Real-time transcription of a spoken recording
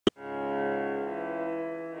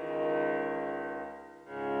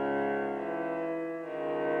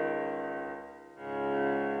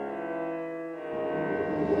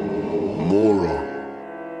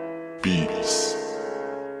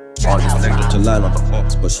to line on the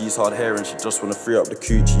ops, but she's hard hair and she just wanna free up the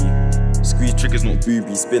coochie. Squeeze triggers, not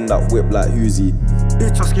booby, spin that whip like Uzi.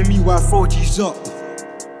 Bitch asking me why I throw G's up.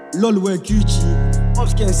 Lol, wear Gucci.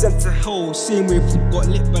 Ops getting sent to hell, same way food got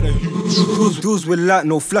lit by the hooch. Duels with light,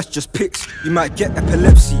 no flash, just pics. You might get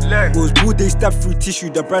epilepsy. It was all day stabbed through tissue,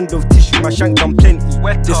 the brand of tissue, my shank done plenty.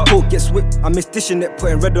 This coat gets whipped, I miss dishing it,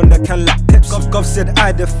 putting red on the can like Pepsi. Gov said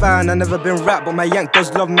I define, I never been rap, but my yank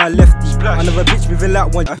does love my lefty. I never bitch moving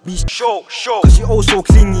like one. Show. Cause she oh so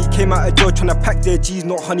clingy, came out of jail tryna pack their G's,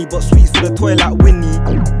 not honey but sweets for the toy like Winnie.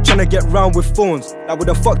 Tryna get round with phones, like what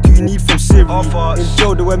the fuck do you need from Siri? In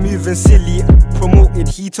jail they were moving silly, promoted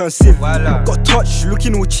he turned civil. Got touched,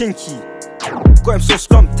 looking all chinky. Got him so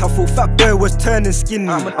slumped, I thought fat boy was turning skinny.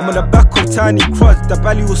 I'm on the back of tiny crud, the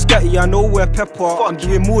belly was scatty, I know where pepper. I'm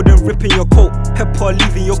doing more than ripping your coat, pepper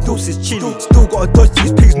leaving your coats is chilly. Still gotta dodge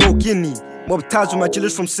these pigs, no guinea. Mob ties with my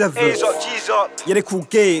jillers from 7. A's up, G's up. Yeah, they call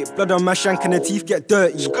gay. Blood on my shank and the teeth get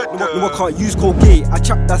dirty. No, I can't use Colgate. I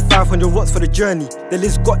chop that 500 watts for the journey. The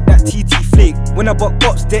Liz got that TT flake. When I bought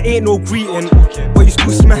bops, there ain't no greeting. But you still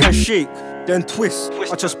see my hand shake, then twist.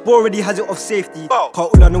 I just already has it off safety. Cause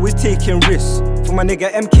all I know is taking risks. For my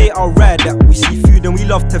nigga MK, I'll ride that. We see food and we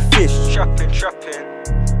love to fish. Trapping.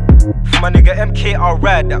 For my nigga MK, I'll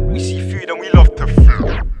ride that. We see food and we love to fish.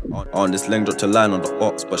 On this length drop to line on the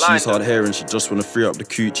ops, but she's hard hair and she just wanna free up the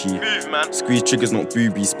coochie. Squeeze triggers, not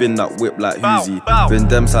booby, spin that whip like Uzi. Been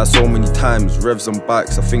them side so many times, revs on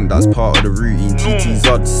bikes, I think that's part of the routine. TT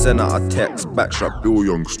Zod, send out a text, backstrap Bill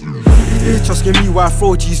Youngster. Bitch asking me why I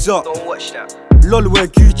throw G's up. Don't watch that. Lol, wear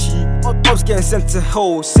Gucci. Ops getting sent to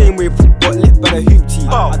hell, same way food got lit by the hoochie.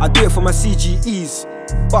 I do it for my CGEs,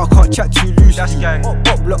 but I can't chat too loosely.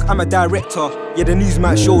 Up block, I'm a director. Yeah, the news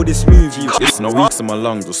might show this movie. It's no weeks in my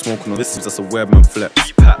lungs, or smoking on this, that's a Webman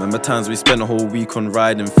flex. Remember times we spent a whole week on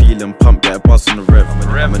riding, feeling pumped, get a buzz on the rev.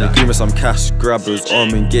 I'm in agreement, some cash grabbers,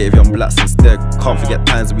 arm and gate if young blacks instead. Can't forget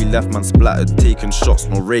times we left, man splattered, taking shots,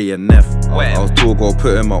 no Ray and Neff. I was told, go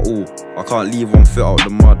put in my all. I can't leave one foot out the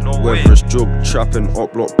mud. Whether it's jug, trapping,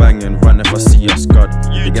 up block banging, run if I see a scud.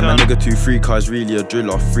 They get my nigga 2-3 cars, really a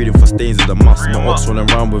driller. Freedom for stains is a must. My ops rolling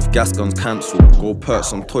around with gas guns cancelled. Go perk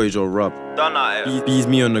some toys or rub. Bees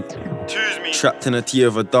me on the trapped in a T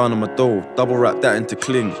of a down on my dough. Double wrap that into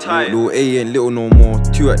cling. Little A ain't little no more.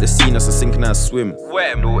 2 at the scene, that's a sinking ass swim.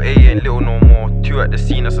 Little A ain't little no more. 2 at the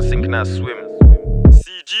scene, that's a sinking ass swim.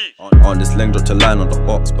 On this length drop to line on the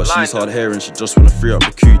ops, but she's hard hair and she just wanna free up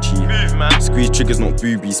the coochie. Squeeze triggers, not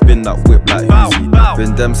booby, spin that whip like Uzi.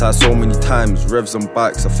 Been them side so many times, revs on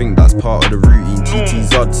bikes, I think that's part of the routine. TT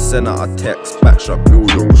Zod, send out a text, backstrap Bill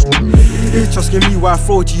Youngster. Bitch asking me why I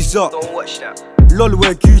throw G's up. Don't watch that. Lol,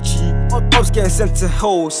 wear Gucci. Ops getting sent to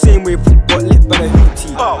hell, same way food got lit by the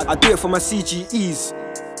hoochie. I do it for my CGEs,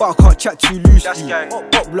 but I can't chat too loosely.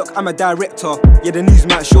 Up block, I'm a director. Yeah, the news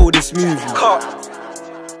might show this movie.